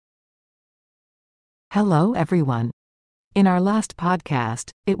Hello everyone. In our last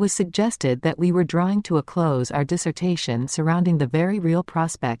podcast, it was suggested that we were drawing to a close our dissertation surrounding the very real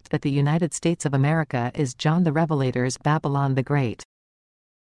prospect that the United States of America is John the Revelator's Babylon the Great.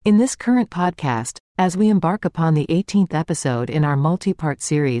 In this current podcast, as we embark upon the 18th episode in our multi-part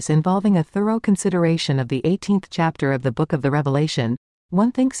series involving a thorough consideration of the 18th chapter of the Book of the Revelation,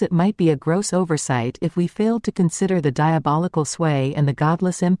 one thinks it might be a gross oversight if we failed to consider the diabolical sway and the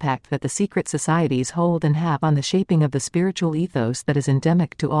godless impact that the secret societies hold and have on the shaping of the spiritual ethos that is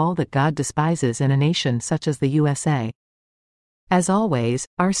endemic to all that God despises in a nation such as the USA. As always,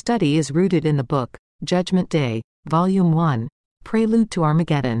 our study is rooted in the book, Judgment Day, Volume 1, Prelude to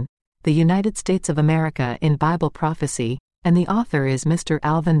Armageddon, The United States of America in Bible Prophecy, and the author is Mr.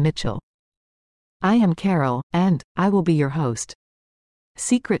 Alvin Mitchell. I am Carol, and I will be your host.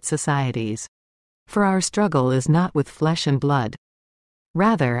 Secret societies. For our struggle is not with flesh and blood.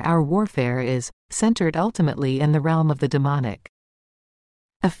 Rather, our warfare is centered ultimately in the realm of the demonic.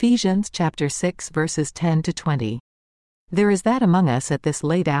 Ephesians chapter 6 verses 10 to 20. There is that among us at this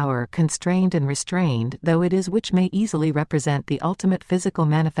late hour constrained and restrained though it is which may easily represent the ultimate physical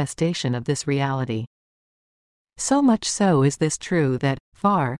manifestation of this reality. So much so is this true that,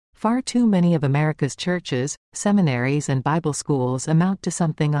 far too many of America's churches, seminaries and Bible schools amount to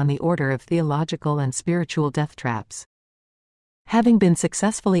something on the order of theological and spiritual death traps. Having been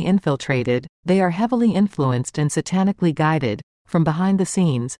successfully infiltrated, they are heavily influenced and satanically guided, from behind the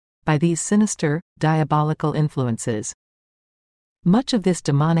scenes, by these sinister, diabolical influences. Much of this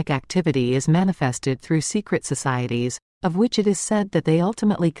demonic activity is manifested through secret societies, of which it is said that they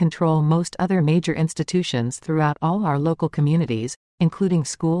ultimately control most other major institutions throughout all our local communities, including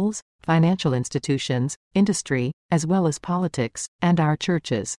schools, financial institutions, industry, as well as politics, and our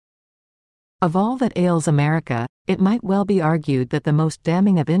churches. Of all that ails America, it might well be argued that the most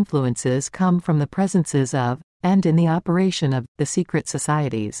damning of influences come from the presences of, and in the operation of, the secret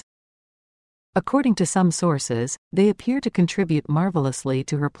societies. According to some sources, they appear to contribute marvelously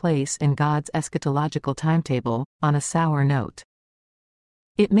to her place in God's eschatological timetable, on a sour note.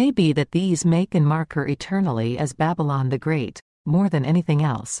 It may be that these make and mark her eternally as Babylon the Great, more than anything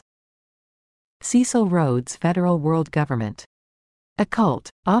else. Cecil Rhodes' Federal World Government. Occult,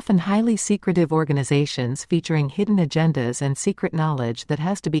 often highly secretive organizations featuring hidden agendas and secret knowledge that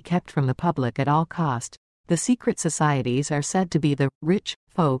has to be kept from the public at all cost. The secret societies are said to be the rich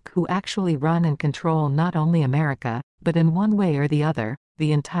folk who actually run and control not only America, but in one way or the other,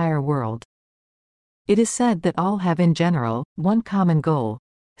 the entire world. It is said that all have in general one common goal: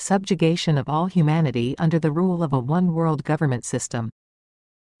 subjugation of all humanity under the rule of a one-world government system.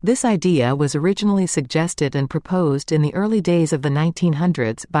 This idea was originally suggested and proposed in the early days of the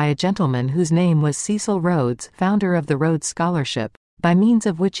 1900s by a gentleman whose name was Cecil Rhodes, founder of the Rhodes Scholarship, by means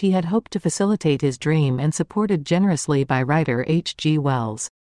of which he had hoped to facilitate his dream and supported generously by writer H.G. Wells.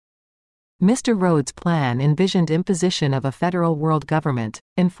 Mr. Rhodes' plan envisioned imposition of a federal world government,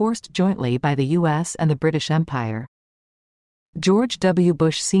 enforced jointly by the U.S. and the British Empire. George W.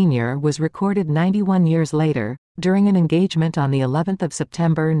 Bush Sr. was recorded 91 years later, during an engagement on the 11th of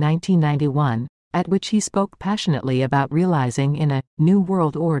September 1991, at which he spoke passionately about realizing in a new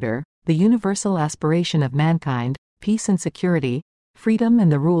world order the universal aspiration of mankind, peace and security, freedom and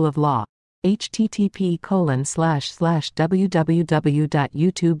the rule of law.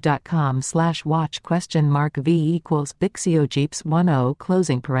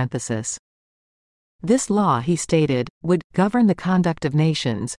 http://www.youtube.com/watch?v=bixiojeeps10. This law, he stated, would govern the conduct of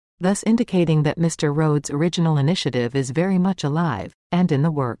nations, thus indicating that Mr. Rhodes' original initiative is very much alive, and in the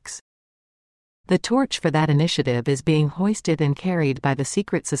works. The torch for that initiative is being hoisted and carried by the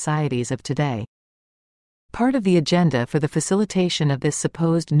secret societies of today. Part of the agenda for the facilitation of this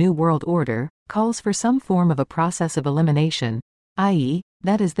supposed New World Order calls for some form of a process of elimination, i.e.,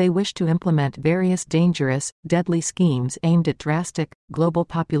 that is, they wish to implement various dangerous, deadly schemes aimed at drastic, global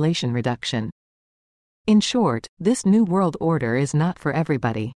population reduction. In short, this New World Order is not for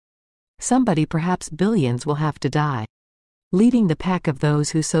everybody. Somebody, perhaps billions, will have to die. Leading the pack of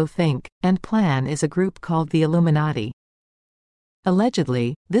those who so think and plan is a group called the Illuminati.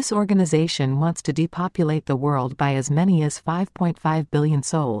 Allegedly, this organization wants to depopulate the world by as many as 5.5 billion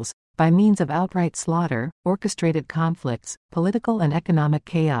souls, by means of outright slaughter, orchestrated conflicts, political and economic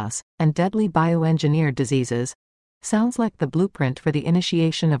chaos, and deadly bioengineered diseases. Sounds like the blueprint for the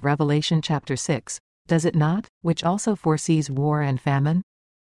initiation of Revelation chapter 6, does it not, which also foresees war and famine?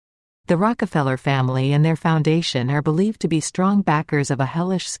 The Rockefeller family and their foundation are believed to be strong backers of a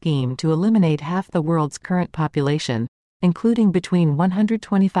hellish scheme to eliminate half the world's current population, including between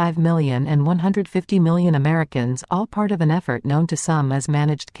 125 million and 150 million Americans, all part of an effort known to some as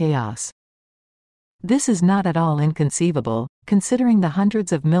managed chaos. This is not at all inconceivable, considering the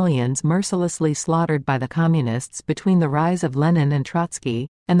hundreds of millions mercilessly slaughtered by the Communists between the rise of Lenin and Trotsky,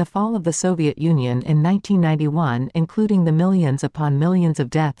 and the fall of the Soviet Union in 1991, including the millions upon millions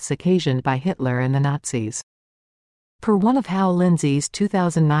of deaths occasioned by Hitler and the Nazis. Per one of Hal Lindsey's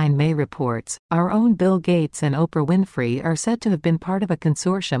 2009 May reports, our own Bill Gates and Oprah Winfrey are said to have been part of a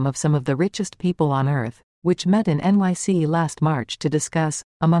consortium of some of the richest people on Earth, which met in NYC last March to discuss,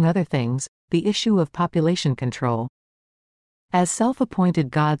 among other things, the issue of population control. As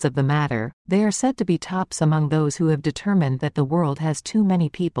self-appointed gods of the matter, they are said to be tops among those who have determined that the world has too many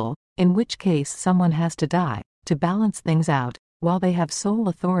people, in which case someone has to die, to balance things out, while they have sole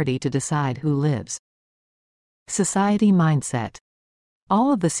authority to decide who lives. Society mindset.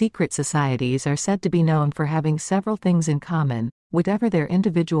 All of the secret societies are said to be known for having several things in common, whatever their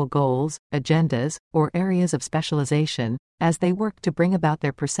individual goals, agendas, or areas of specialization, as they work to bring about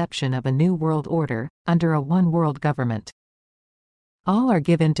their perception of a new world order, under a one-world government. All are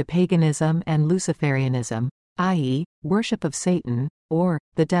given to paganism and Luciferianism, i.e., worship of Satan, or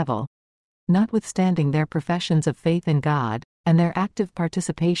the devil. Notwithstanding their professions of faith in God, and their active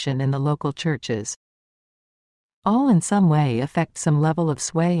participation in the local churches. All in some way affect some level of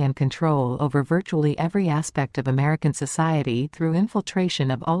sway and control over virtually every aspect of American society through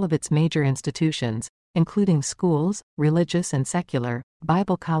infiltration of all of its major institutions, including schools, religious and secular,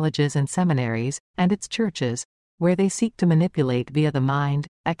 Bible colleges and seminaries, and its churches, where they seek to manipulate via the mind,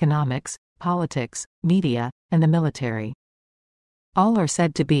 economics, politics, media, and the military. All are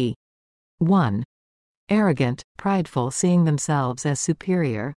said to be 1. Arrogant, prideful, seeing themselves as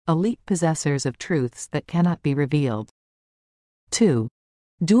superior, elite possessors of truths that cannot be revealed. 2.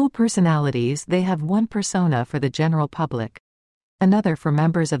 Dual personalities. They have one persona for the general public, another for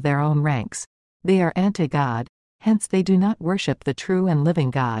members of their own ranks. They are anti-God, hence they do not worship the true and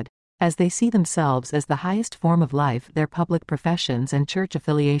living God, as they see themselves as the highest form of life, their public professions and church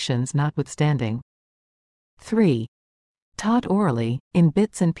affiliations notwithstanding. 3. Taught orally, in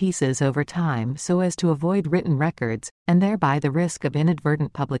bits and pieces over time so as to avoid written records, and thereby the risk of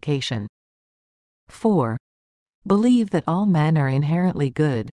inadvertent publication. 4. Believe that all men are inherently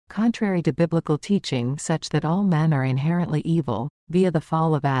good, contrary to biblical teaching such that all men are inherently evil, via the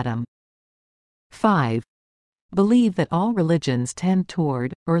fall of Adam. 5. Believe that all religions tend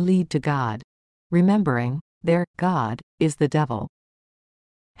toward, or lead to God, remembering, their God is the devil.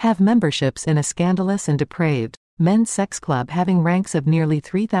 Have memberships in a scandalous and depraved men's sex club having ranks of nearly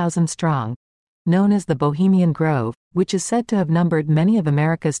 3,000 strong, known as the Bohemian Grove, which is said to have numbered many of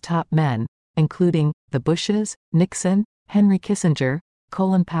America's top men, including the Bushes, Nixon, Henry Kissinger,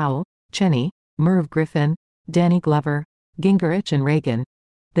 Colin Powell, Cheney, Merv Griffin, Danny Glover, Gingrich and Reagan.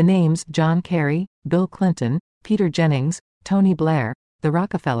 The names John Kerry, Bill Clinton, Peter Jennings, Tony Blair, the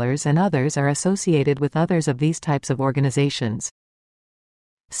Rockefellers and others are associated with others of these types of organizations.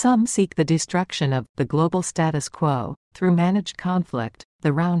 Some seek the destruction of the global status quo through managed conflict,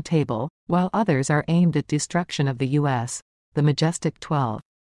 the Round Table, while others are aimed at destruction of the U.S., the Majestic 12.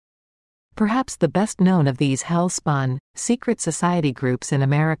 Perhaps the best known of these hell-spun, secret society groups in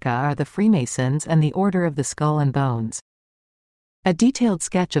America are the Freemasons and the Order of the Skull and Bones. A detailed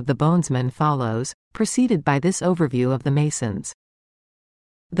sketch of the Bonesmen follows, preceded by this overview of the Masons.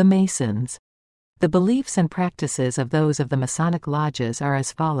 The Masons. The beliefs and practices of those of the Masonic lodges are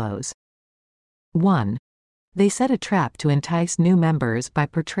as follows. 1. They set a trap to entice new members by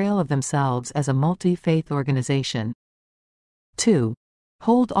portrayal of themselves as a multi-faith organization. 2.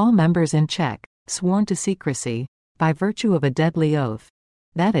 Hold all members in check, sworn to secrecy, by virtue of a deadly oath.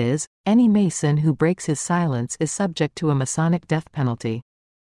 That is, any Mason who breaks his silence is subject to a Masonic death penalty.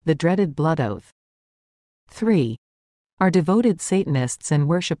 The dreaded blood oath. 3. Are devoted Satanists and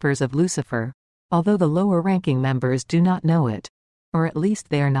worshippers of Lucifer, although the lower-ranking members do not know it, or at least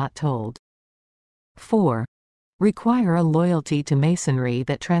they are not told. 4. Require a loyalty to Masonry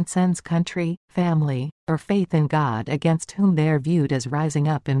that transcends country, family, or faith in God against whom they are viewed as rising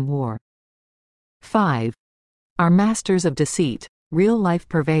up in war. 5. Are masters of deceit, real-life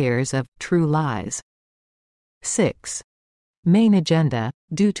purveyors of true lies. 6. Main agenda,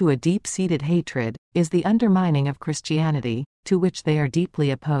 due to a deep-seated hatred, is the undermining of Christianity, to which they are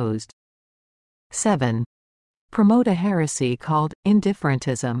deeply opposed. 7. Promote a heresy called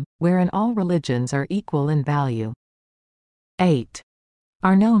indifferentism, wherein all religions are equal in value. 8.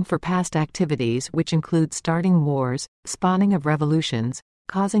 Are known for past activities which include starting wars, spawning of revolutions,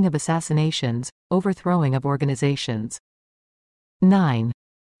 causing of assassinations, overthrowing of organizations. 9.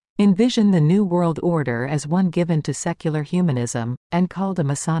 Envision the New World Order as one given to secular humanism, and called a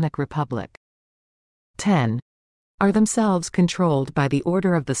Masonic Republic. 10. Are themselves controlled by the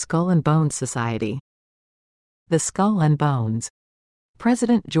Order of the Skull and Bones Society, The Skull and Bones.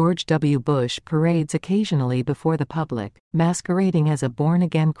 President George W. Bush parades occasionally before the public, masquerading as a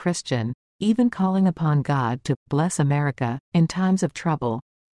born-again Christian, even calling upon God to bless America in times of trouble.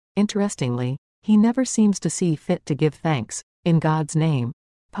 Interestingly, he never seems to see fit to give thanks, in God's name,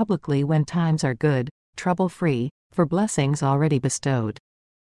 publicly when times are good, trouble-free, for blessings already bestowed.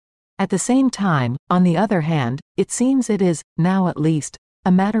 At the same time, on the other hand, it seems it is, now at least,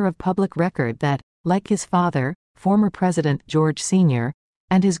 a matter of public record that, like his father, former President George Sr.,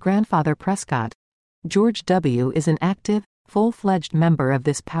 and his grandfather Prescott, George W. is an active, full-fledged member of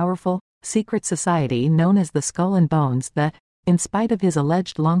this powerful, secret society known as the Skull and Bones that, in spite of his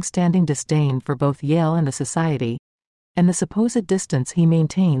alleged long-standing disdain for both Yale and the society, and the supposed distance he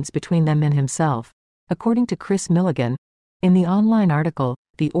maintains between them and himself, according to Chris Milligan, in the online article,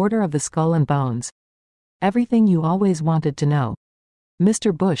 The Order of the Skull and Bones. Everything you always wanted to know.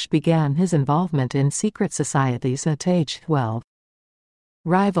 Mr. Bush began his involvement in secret societies at age 12.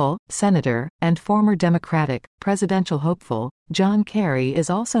 Rival, Senator, and former Democratic, presidential hopeful, John Kerry is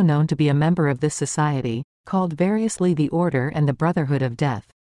also known to be a member of this society, called variously the Order and the Brotherhood of Death.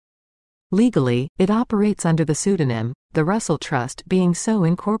 Legally, it operates under the pseudonym, the Russell Trust, being so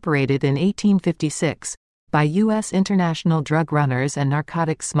incorporated in 1856, by U.S. international drug runners and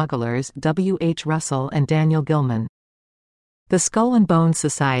narcotics smugglers W. H. Russell and Daniel Gilman. The Skull and Bones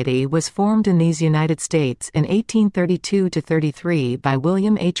Society was formed in these United States in 1832–33 by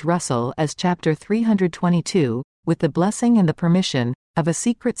William H. Russell as Chapter 322, with the blessing and the permission of a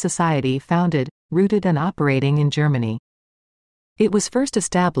secret society founded, rooted and operating in Germany. It was first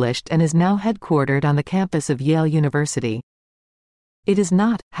established and is now headquartered on the campus of Yale University. It is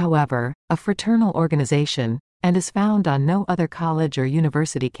not, however, a fraternal organization, and is found on no other college or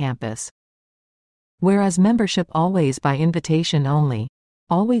university campus. Whereas membership always by invitation only,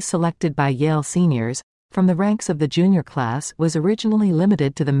 always selected by Yale seniors, from the ranks of the junior class was originally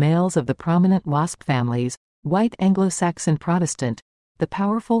limited to the males of the prominent WASP families, white Anglo-Saxon Protestant, the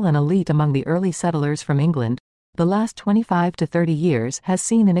powerful and elite among the early settlers from England, the last 25 to 30 years has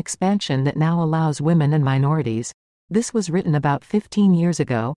seen an expansion that now allows women and minorities. This was written about 15 years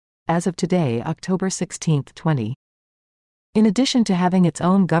ago, as of today, October 16, 20. In addition to having its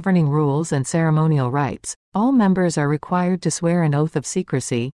own governing rules and ceremonial rites, all members are required to swear an oath of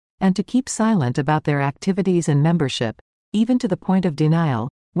secrecy, and to keep silent about their activities and membership, even to the point of denial,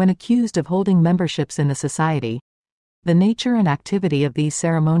 when accused of holding memberships in the society. The nature and activity of these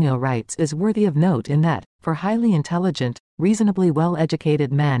ceremonial rites is worthy of note in that, for highly intelligent, reasonably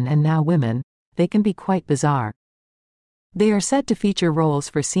well-educated men and now women, they can be quite bizarre. They are said to feature roles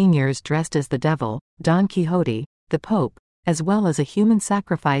for seniors dressed as the devil, Don Quixote, the Pope, as well as a human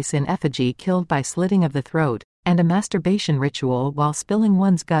sacrifice in effigy killed by slitting of the throat, and a masturbation ritual while spilling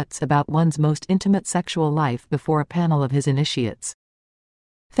one's guts about one's most intimate sexual life before a panel of his initiates.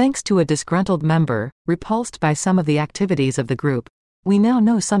 Thanks to a disgruntled member, repulsed by some of the activities of the group, we now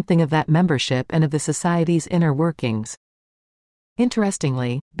know something of that membership and of the society's inner workings.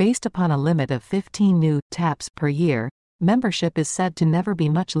 Interestingly, based upon a limit of 15 new taps per year, membership is said to never be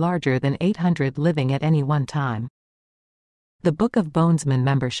much larger than 800 living at any one time. The Book of Bonesmen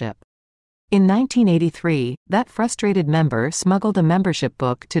membership. In 1983, that frustrated member smuggled a membership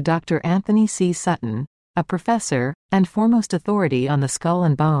book to Dr. Anthony C. Sutton, a professor and foremost authority on the skull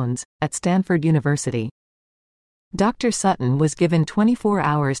and bones at Stanford University. Dr. Sutton was given 24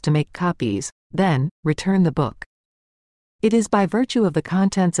 hours to make copies, then return the book. It is by virtue of the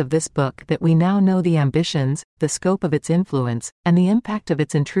contents of this book that we now know the ambitions, the scope of its influence, and the impact of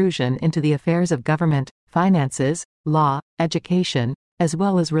its intrusion into the affairs of government, finances, law, education, as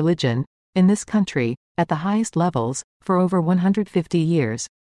well as religion, in this country, at the highest levels, for over 150 years.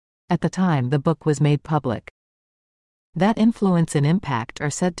 At the time the book was made public. That influence and impact are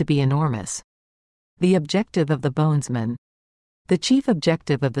said to be enormous. The objective of the Bonesmen. The chief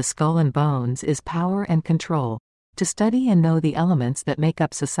objective of the Skull and Bones is power and control, to study and know the elements that make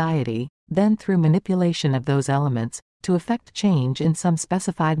up society, then through manipulation of those elements, to effect change in some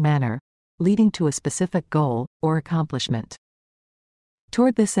specified manner, leading to a specific goal or accomplishment.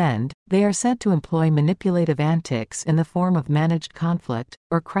 Toward this end, they are said to employ manipulative antics in the form of managed conflict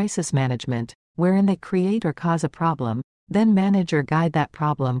or crisis management, wherein they create or cause a problem, then manage or guide that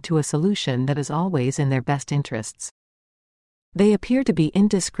problem to a solution that is always in their best interests. They appear to be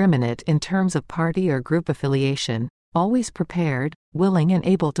indiscriminate in terms of party or group affiliation, always prepared, willing and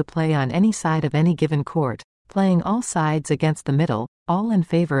able to play on any side of any given court, playing all sides against the middle, all in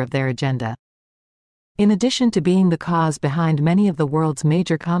favor of their agenda. In addition to being the cause behind many of the world's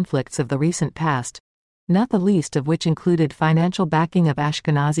major conflicts of the recent past, not the least of which included financial backing of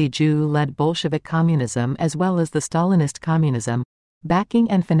Ashkenazi Jew-led Bolshevik communism as well as the Stalinist communism, backing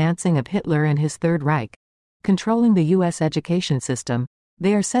and financing of Hitler and his Third Reich, controlling the U.S. education system.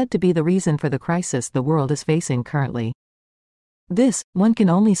 They are said to be the reason for the crisis the world is facing currently. This, one can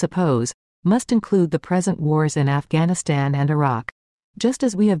only suppose, must include the present wars in Afghanistan and Iraq. Just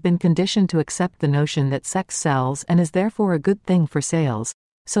as we have been conditioned to accept the notion that sex sells and is therefore a good thing for sales,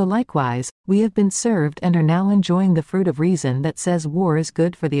 so likewise, we have been served and are now enjoying the fruit of reason that says war is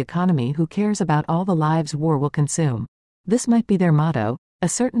good for the economy. Who cares about all the lives war will consume? This might be their motto. A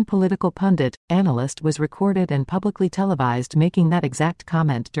certain political pundit, analyst was recorded and publicly televised making that exact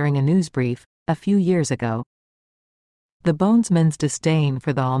comment during a news brief a few years ago. The Bonesman's disdain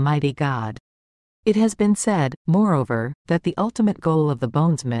for the Almighty God. It has been said, moreover, that the ultimate goal of the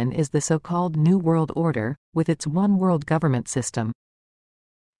Bonesmen is the so-called New World Order, with its one-world government system.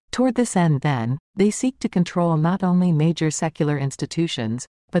 Toward this end, then, they seek to control not only major secular institutions,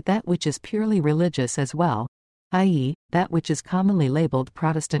 but that which is purely religious as well, i.e., that which is commonly labeled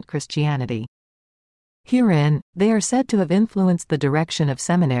Protestant Christianity. Herein, they are said to have influenced the direction of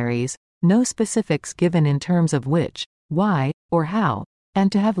seminaries, no specifics given in terms of which, why, or how,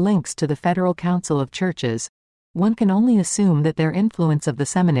 and to have links to the Federal Council of Churches. One can only assume that their influence of the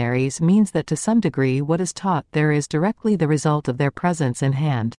seminaries means that to some degree what is taught there is directly the result of their presence in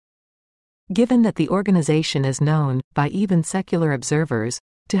hand. Given that the organization is known, by even secular observers,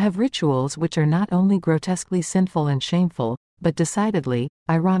 to have rituals which are not only grotesquely sinful and shameful, but decidedly,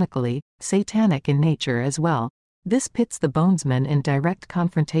 ironically, satanic in nature as well, this pits the Bonesmen in direct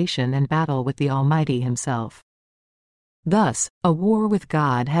confrontation and battle with the Almighty Himself. Thus, a war with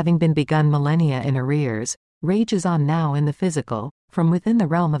God having been begun millennia in arrears, rages on now in the physical, from within the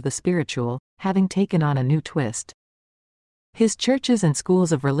realm of the spiritual, having taken on a new twist. His churches and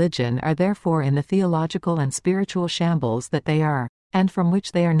schools of religion are therefore in the theological and spiritual shambles that they are, and from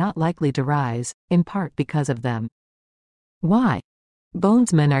which they are not likely to rise, in part because of them. Why?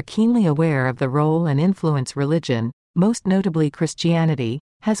 Bonesmen are keenly aware of the role and influence religion, most notably Christianity,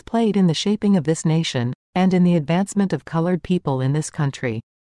 has played in the shaping of this nation, and in the advancement of colored people in this country.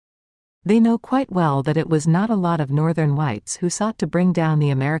 They know quite well that it was not a lot of northern whites who sought to bring down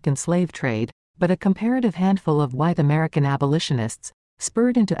the American slave trade, but a comparative handful of white American abolitionists,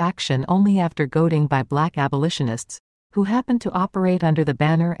 spurred into action only after goading by black abolitionists, who happened to operate under the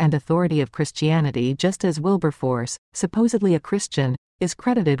banner and authority of Christianity, just as Wilberforce, supposedly a Christian, is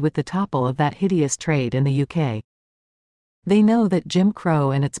credited with the topple of that hideous trade in the UK. They know that Jim Crow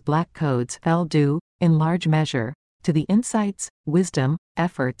and its black codes fell due, in large measure, to the insights, wisdom,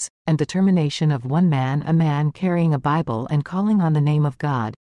 efforts, and determination of one man, a man carrying a Bible and calling on the name of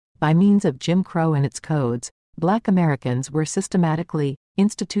God. By means of Jim Crow and its codes, black Americans were systematically,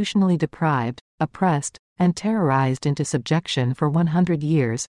 institutionally deprived, oppressed, and terrorized into subjection for 100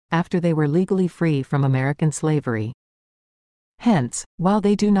 years, after they were legally free from American slavery. Hence, while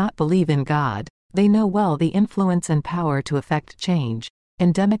they do not believe in God, they know well the influence and power to effect change,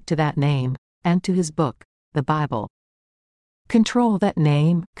 endemic to that name, and to His book, the Bible. Control that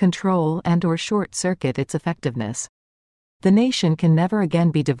name, control and/or short-circuit its effectiveness. The nation can never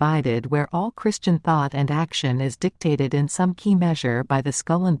again be divided where all Christian thought and action is dictated in some key measure by the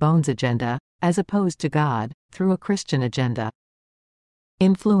skull and bones agenda, as opposed to God, through a Christian agenda.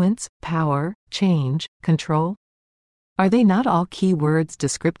 Influence, power, change, control? Are they not all key words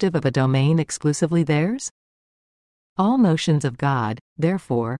descriptive of a domain exclusively theirs? All notions of God,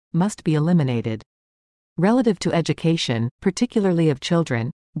 therefore, must be eliminated. Relative to education, particularly of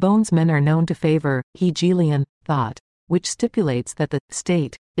children, Bonesmen are known to favor Hegelian thought, which stipulates that the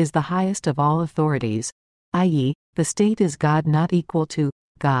state is the highest of all authorities, i.e., the state is God not equal to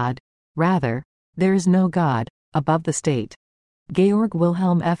God. Rather, there is no God above the state. Georg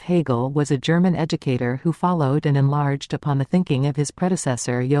Wilhelm F. Hegel was a German educator who followed and enlarged upon the thinking of his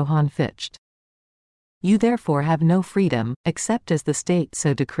predecessor Johann Fichte. You therefore have no freedom, except as the state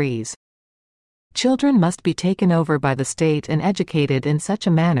so decrees. Children must be taken over by the state and educated in such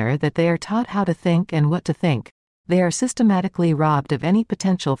a manner that they are taught how to think and what to think. They are systematically robbed of any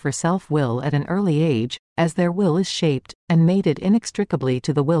potential for self-will at an early age, as their will is shaped and mated inextricably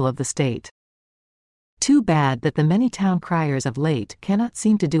to the will of the state. Too bad that the many town criers of late cannot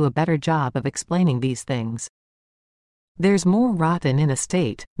seem to do a better job of explaining these things. There's more rotten in a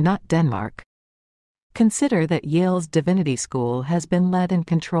state, not Denmark. Consider that Yale's Divinity School has been led and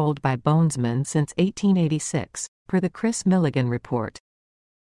controlled by Bonesmen since 1886, per the Chris Milligan report.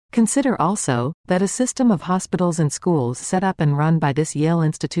 Consider also that a system of hospitals and schools set up and run by this Yale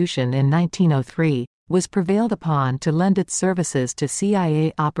institution in 1903 was prevailed upon to lend its services to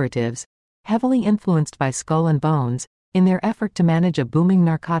CIA operatives, Heavily influenced by Skull and Bones, in their effort to manage a booming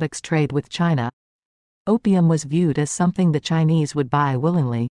narcotics trade with China, opium was viewed as something the Chinese would buy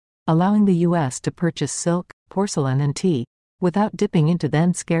willingly, allowing the U.S. to purchase silk, porcelain and tea, without dipping into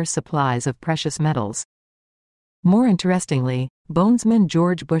then-scarce supplies of precious metals. More interestingly, Bonesman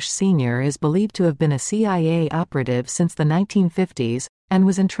George Bush Sr. is believed to have been a CIA operative since the 1950s, and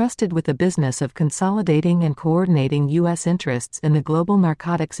was entrusted with the business of consolidating and coordinating U.S. interests in the global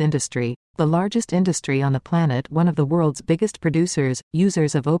narcotics industry, the largest industry on the planet, one of the world's biggest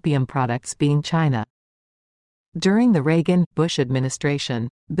users of opium products being China. During the Reagan-Bush administration,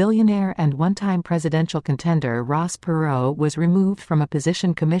 billionaire and one-time presidential contender Ross Perot was removed from a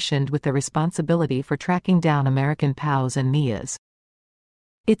position commissioned with the responsibility for tracking down American POWs and MIAs.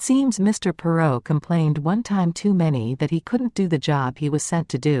 It seems Mr. Perot complained one time too many that he couldn't do the job he was sent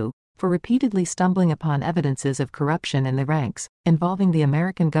to do, for repeatedly stumbling upon evidences of corruption in the ranks, involving the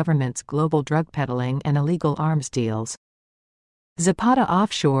American government's global drug peddling and illegal arms deals. Zapata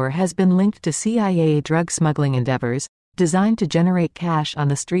Offshore has been linked to CIA drug smuggling endeavors, designed to generate cash on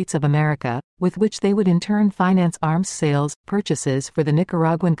the streets of America, with which they would in turn finance arms sales purchases for the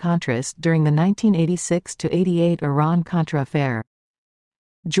Nicaraguan Contras during the 1986-88 Iran-Contra affair.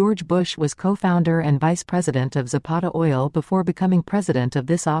 George Bush was co-founder and vice president of Zapata Oil before becoming president of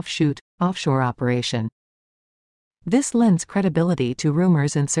this offshore operation. This lends credibility to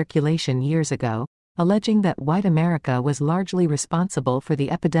rumors in circulation years ago, alleging that white America was largely responsible for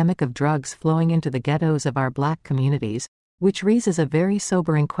the epidemic of drugs flowing into the ghettos of our black communities, which raises a very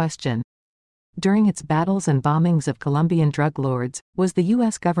sobering question. During its battles and bombings of Colombian drug lords, was the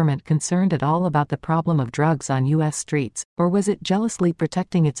U.S. government concerned at all about the problem of drugs on U.S. streets, or was it jealously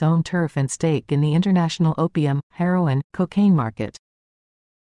protecting its own turf and stake in the international opium, heroin, cocaine market?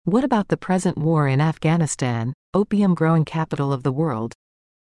 What about the present war in Afghanistan, opium-growing capital of the world?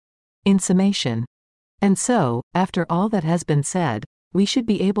 In summation, and so, after all that has been said, we should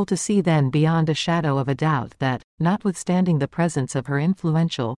be able to see then beyond a shadow of a doubt that, notwithstanding the presence of her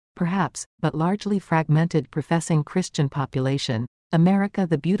influential, perhaps, but largely fragmented professing Christian population, America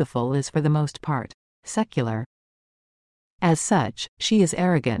the Beautiful is for the most part secular. As such, she is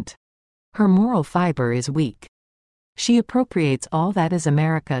arrogant. Her moral fiber is weak. She appropriates all that is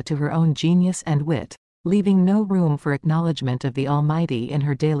America to her own genius and wit, leaving no room for acknowledgement of the Almighty in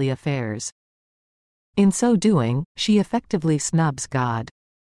her daily affairs. In so doing, she effectively snubs God.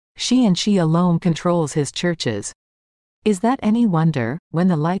 She and she alone controls his churches. Is that any wonder, when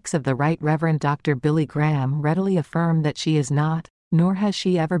the likes of the Right Reverend Dr. Billy Graham readily affirm that she is not, nor has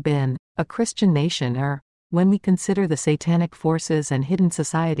she ever been, a Christian nation, or, when we consider the satanic forces and hidden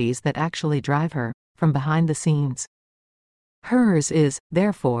societies that actually drive her, from behind the scenes? Hers is,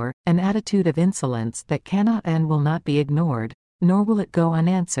 therefore, an attitude of insolence that cannot and will not be ignored, nor will it go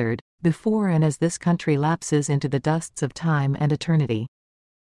unanswered, before and as this country lapses into the dusts of time and eternity.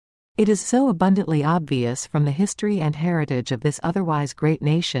 It is so abundantly obvious from the history and heritage of this otherwise great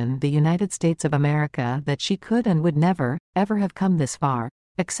nation, the United States of America, that she could and would never, ever have come this far,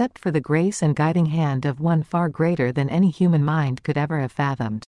 except for the grace and guiding hand of one far greater than any human mind could ever have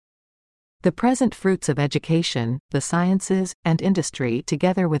fathomed. The present fruits of education, the sciences, and industry,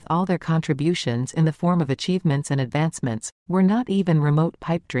 together with all their contributions in the form of achievements and advancements, were not even remote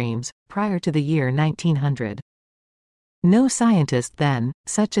pipe dreams, prior to the year 1900. No scientist then,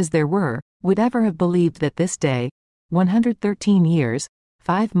 such as there were, would ever have believed that this day, 113 years,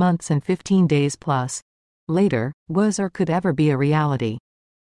 5 months and 15 days plus, later, was or could ever be a reality.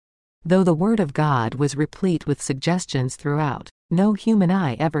 Though the Word of God was replete with suggestions throughout, no human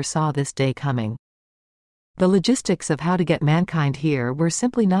eye ever saw this day coming. The logistics of how to get mankind here were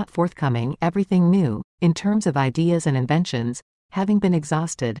simply not forthcoming, everything new, in terms of ideas and inventions, having been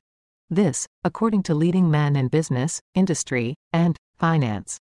exhausted. This, according to leading men in business, industry, and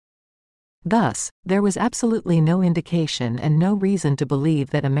finance. Thus, there was absolutely no indication and no reason to believe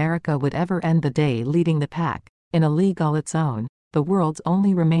that America would ever end the day leading the pack, in a league all its own, the world's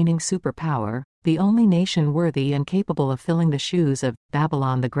only remaining superpower, the only nation worthy and capable of filling the shoes of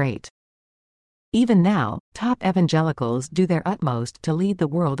Babylon the Great. Even now, top evangelicals do their utmost to lead the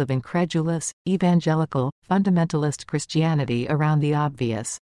world of incredulous, evangelical, fundamentalist Christianity around the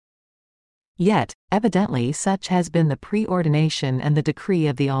obvious. Yet, evidently such has been the preordination and the decree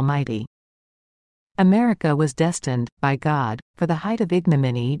of the Almighty. America was destined, by God, for the height of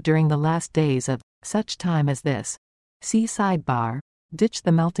ignominy during the last days of such time as this. See sidebar, Ditch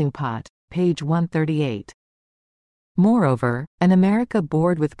the Melting Pot, page 138. Moreover, an America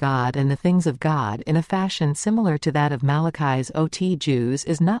bored with God and the things of God in a fashion similar to that of Malachi's OT Jews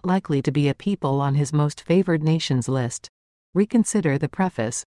is not likely to be a people on his most favored nations list. reconsider the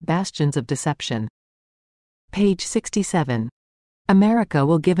preface, Bastions of Deception. Page 67. America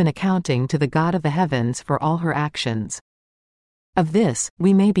will give an accounting to the God of the heavens for all her actions. Of this,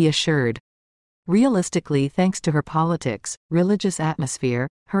 we may be assured. Realistically, thanks to her politics, religious atmosphere,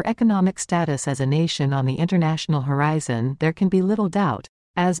 her economic status as a nation on the international horizon, there can be little doubt,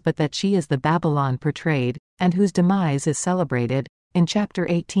 but that she is the Babylon portrayed, and whose demise is celebrated, in chapter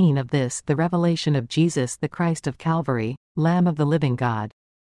 18 of this, the revelation of Jesus the Christ of Calvary, Lamb of the living God.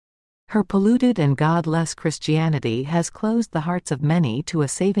 Her polluted and godless Christianity has closed the hearts of many to a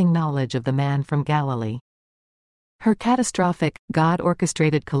saving knowledge of the man from Galilee. Her catastrophic,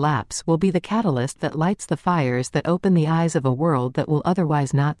 God-orchestrated collapse will be the catalyst that lights the fires that open the eyes of a world that will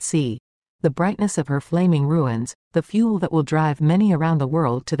otherwise not see, the brightness of her flaming ruins, the fuel that will drive many around the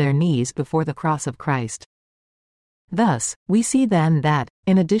world to their knees before the cross of Christ. Thus, we see then that,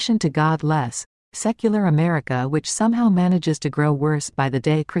 in addition to godless, secular America, which somehow manages to grow worse by the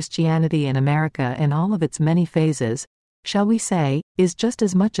day, Christianity in America in all of its many phases, shall we say, is just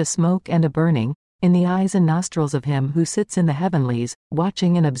as much a smoke and a burning, in the eyes and nostrils of him who sits in the heavenlies,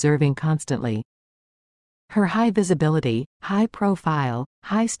 watching and observing constantly. Her high visibility, high profile,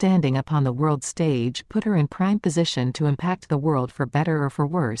 high standing upon the world stage put her in prime position to impact the world for better or for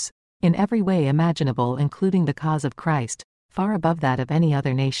worse, in every way imaginable, including the cause of Christ, far above that of any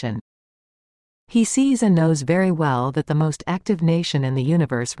other nation. He sees and knows very well that the most active nation in the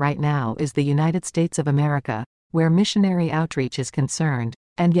universe right now is the United States of America, where missionary outreach is concerned,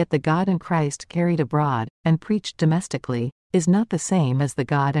 and yet the God and Christ carried abroad, and preached domestically, is not the same as the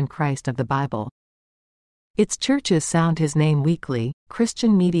God and Christ of the Bible. Its churches sound his name weekly,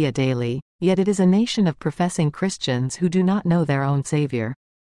 Christian media daily, yet it is a nation of professing Christians who do not know their own Savior.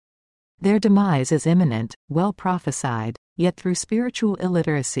 Their demise is imminent, well prophesied, yet through spiritual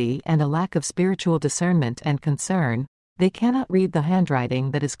illiteracy and a lack of spiritual discernment and concern, they cannot read the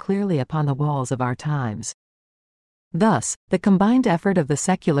handwriting that is clearly upon the walls of our times. Thus, the combined effort of the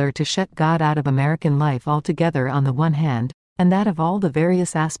secular to shut God out of American life altogether on the one hand, and that of all the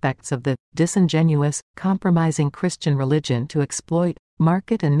various aspects of the disingenuous, compromising Christian religion to exploit,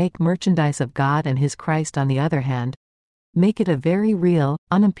 market and make merchandise of God and His Christ on the other hand, make it a very real,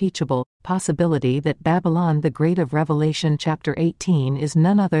 unimpeachable possibility that Babylon the Great of Revelation chapter 18 is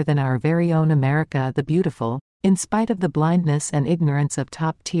none other than our very own America the Beautiful, in spite of the blindness and ignorance of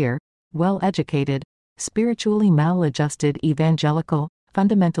top-tier, well-educated, spiritually maladjusted evangelical,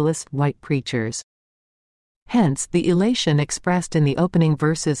 fundamentalist white preachers. Hence, the elation expressed in the opening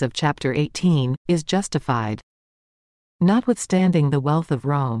verses of chapter 18 is justified. Notwithstanding the wealth of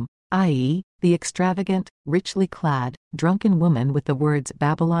Rome, i.e., the extravagant, richly clad, drunken woman with the words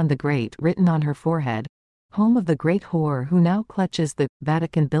Babylon the Great written on her forehead, home of the great whore who now clutches the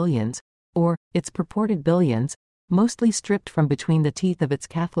Vatican billions, or its purported billions, mostly stripped from between the teeth of its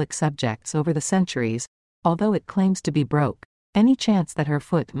Catholic subjects over the centuries, although it claims to be broke, any chance that her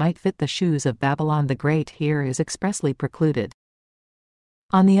foot might fit the shoes of Babylon the Great here is expressly precluded.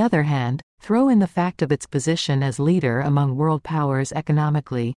 On the other hand, throw in the fact of its position as leader among world powers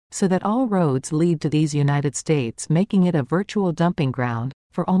economically, so that all roads lead to these United States, making it a virtual dumping ground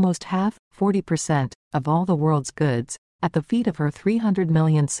for almost half, 40%, of all the world's goods, at the feet of her 300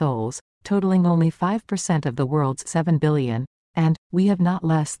 million souls, totaling only 5% of the world's 7 billion, and we have not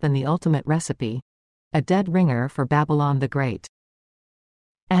less than the ultimate recipe, a dead ringer for Babylon the Great.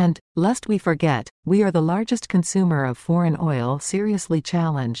 And, lest we forget, we are the largest consumer of foreign oil, seriously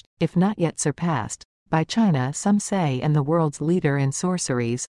challenged, if not yet surpassed, by China some say, and the world's leader in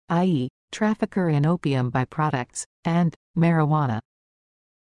sorceries, i.e., trafficker in opium byproducts, and marijuana.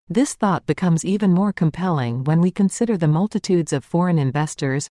 This thought becomes even more compelling when we consider the multitudes of foreign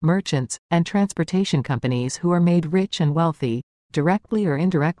investors, merchants, and transportation companies who are made rich and wealthy, directly or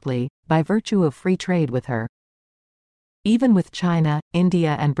indirectly, by virtue of free trade with her. Even with China,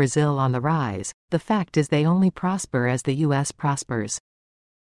 India and Brazil on the rise, the fact is they only prosper as the U.S. prospers.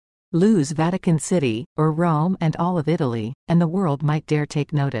 Lose Vatican City, or Rome and all of Italy, and the world might dare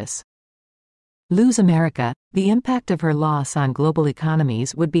take notice. Lose America, the impact of her loss on global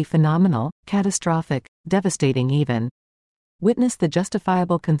economies would be phenomenal, catastrophic, devastating even. Witness the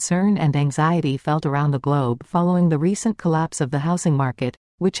justifiable concern and anxiety felt around the globe following the recent collapse of the housing market,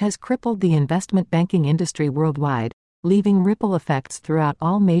 which has crippled the investment banking industry worldwide, leaving ripple effects throughout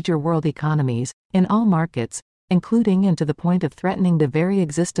all major world economies, in all markets, including and to the point of threatening the very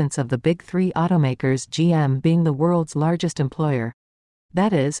existence of the big three automakers, GM being the world's largest employer.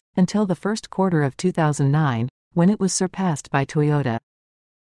 That is, until the first quarter of 2009, when it was surpassed by Toyota.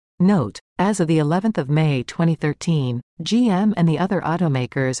 Note, as of the 11th of May 2013, GM and the other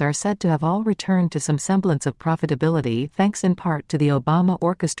automakers are said to have all returned to some semblance of profitability thanks in part to the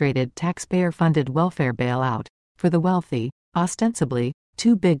Obama-orchestrated taxpayer-funded welfare bailout, for the wealthy, ostensibly,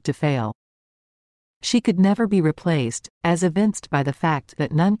 too big to fail. She could never be replaced, as evinced by the fact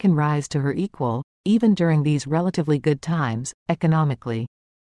that none can rise to her equal, even during these relatively good times, economically.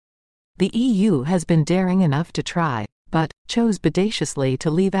 The EU has been daring enough to try, but chose bodaciously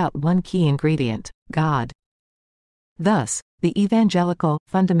to leave out one key ingredient: God. Thus, the evangelical,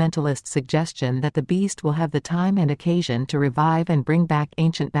 fundamentalist suggestion that the beast will have the time and occasion to revive and bring back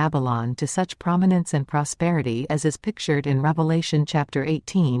ancient Babylon to such prominence and prosperity as is pictured in Revelation chapter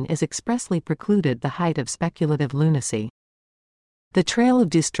 18 is expressly precluded, the height of speculative lunacy. The trail of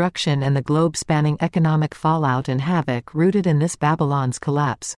destruction and the globe-spanning economic fallout and havoc rooted in this Babylon's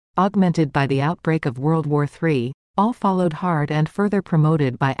collapse, augmented by the outbreak of World War III, all followed hard and further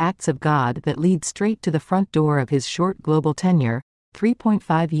promoted by acts of God that lead straight to the front door of his short global tenure,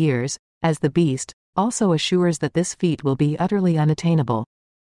 3.5 years, as the beast, also assures that this feat will be utterly unattainable.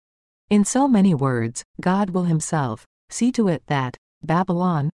 In so many words, God will himself see to it that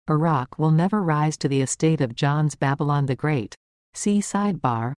Babylon, Iraq, will never rise to the estate of John's Babylon the Great. See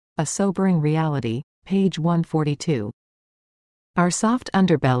sidebar, A Sobering Reality, page 142. Our soft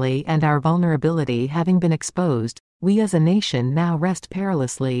underbelly and our vulnerability having been exposed, we as a nation now rest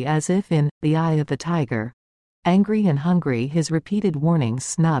perilously as if in the eye of the tiger. Angry and hungry, his repeated warnings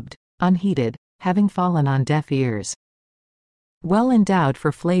snubbed, unheeded, having fallen on deaf ears. Well endowed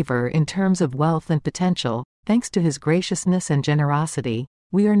for flavor in terms of wealth and potential, thanks to his graciousness and generosity,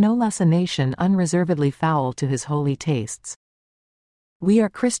 we are no less a nation unreservedly foul to his holy tastes. We are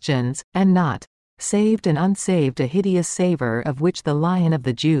Christians, and not saved and unsaved, a hideous savor of which the Lion of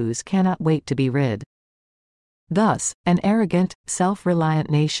the Jews cannot wait to be rid. Thus, an arrogant,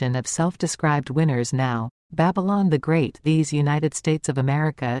 self-reliant nation of self-described winners now, Babylon the Great, these United States of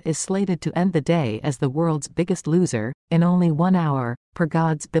America, is slated to end the day as the world's biggest loser, in only 1 hour, per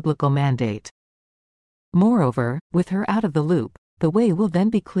God's biblical mandate. Moreover, with her out of the loop, the way will then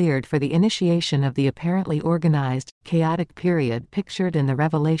be cleared for the initiation of the apparently organized, chaotic period pictured in the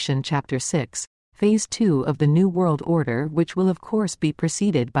Revelation chapter 6, Phase 2 of the New World Order, which will of course be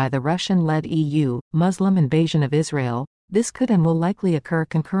preceded by the Russian-led EU, Muslim invasion of Israel. This could and will likely occur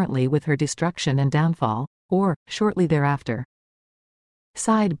concurrently with her destruction and downfall, or shortly thereafter.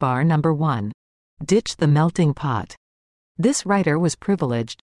 Sidebar number 1. Ditch the melting pot. This writer was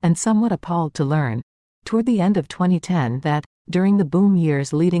privileged, and somewhat appalled to learn, toward the end of 2010 that, during the boom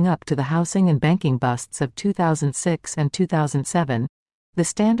years leading up to the housing and banking busts of 2006 and 2007, the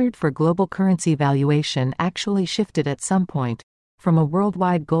standard for global currency valuation actually shifted at some point, from a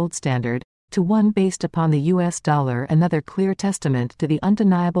worldwide gold standard, to one based upon the US dollar, another clear testament to the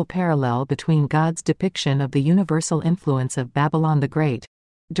undeniable parallel between God's depiction of the universal influence of Babylon the Great,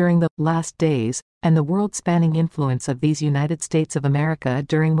 during the last days, and the world-spanning influence of these United States of America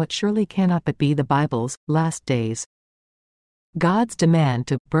during what surely cannot but be the Bible's last days. God's demand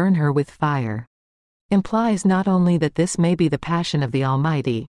to burn her with fire implies not only that this may be the passion of the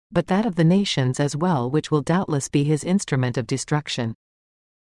Almighty, but that of the nations as well, which will doubtless be his instrument of destruction.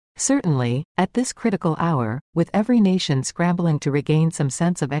 Certainly, at this critical hour, with every nation scrambling to regain some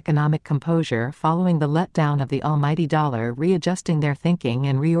sense of economic composure following the letdown of the almighty dollar, readjusting their thinking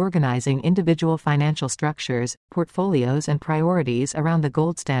and reorganizing individual financial structures, portfolios and priorities around the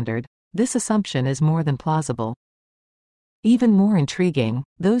gold standard, this assumption is more than plausible. Even more intriguing,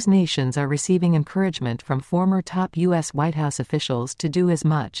 those nations are receiving encouragement from former top U.S. White House officials to do as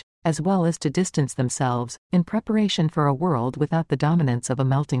much, as well as to distance themselves, in preparation for a world without the dominance of a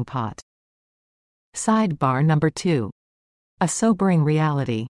melting pot. Sidebar number 2. A sobering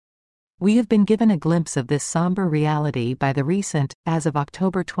reality. We have been given a glimpse of this somber reality by the recent, as of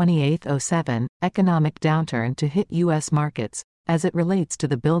October 28, 2007, economic downturn to hit U.S. markets, as it relates to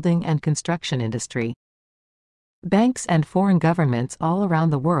the building and construction industry. Banks and foreign governments all around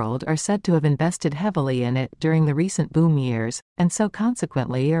the world are said to have invested heavily in it during the recent boom years, and so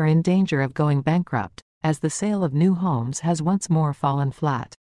consequently are in danger of going bankrupt, as the sale of new homes has once more fallen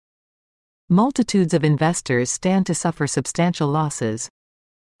flat. Multitudes of investors stand to suffer substantial losses.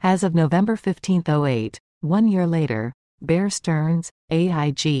 As of November 15, 2008, 1 year later, Bear Stearns,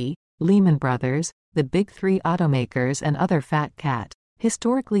 AIG, Lehman Brothers, the Big Three automakers and other fat cat,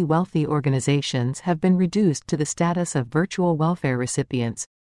 historically wealthy organizations have been reduced to the status of virtual welfare recipients,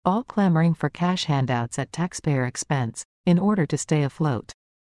 all clamoring for cash handouts at taxpayer expense, in order to stay afloat.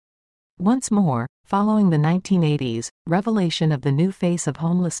 Once more, following the 1980s revelation of the new face of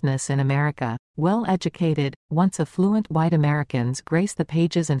homelessness in America, well-educated, once affluent white Americans grace the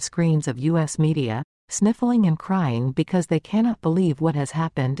pages and screens of U.S. media, sniffling and crying because they cannot believe what has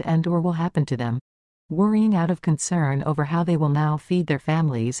happened and or will happen to them. Worrying out of concern over how they will now feed their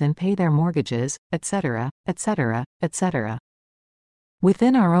families and pay their mortgages, etc., etc., etc.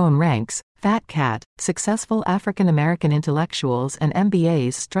 Within our own ranks, fat cat, successful African American intellectuals and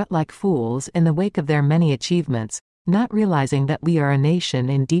MBAs strut like fools in the wake of their many achievements, not realizing that we are a nation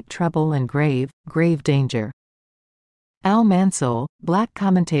in deep trouble and grave, grave danger. Al Mansell, black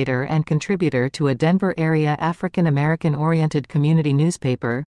commentator and contributor to a Denver area African American-oriented community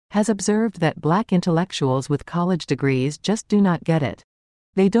newspaper, has observed that black intellectuals with college degrees just do not get it.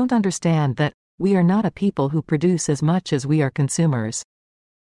 They don't understand that we are not a people who produce as much as we are consumers.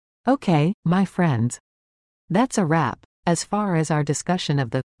 Okay, my friends. That's a wrap, as far as our discussion of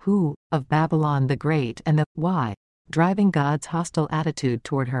the who of Babylon the Great and the why driving God's hostile attitude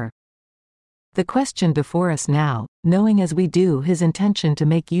toward her. The question before us now, knowing as we do his intention to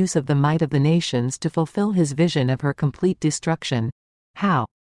make use of the might of the nations to fulfill his vision of her complete destruction, how?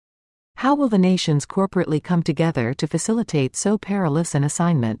 How will the nations corporately come together to facilitate so perilous an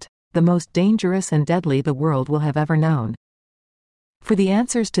assignment, the most dangerous and deadly the world will have ever known? For the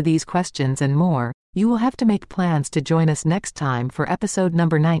answers to these questions and more, you will have to make plans to join us next time for episode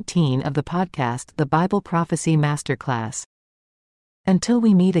number 19 of the podcast, The Bible Prophecy Masterclass. Until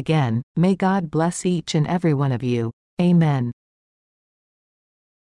we meet again, may God bless each and every one of you. Amen.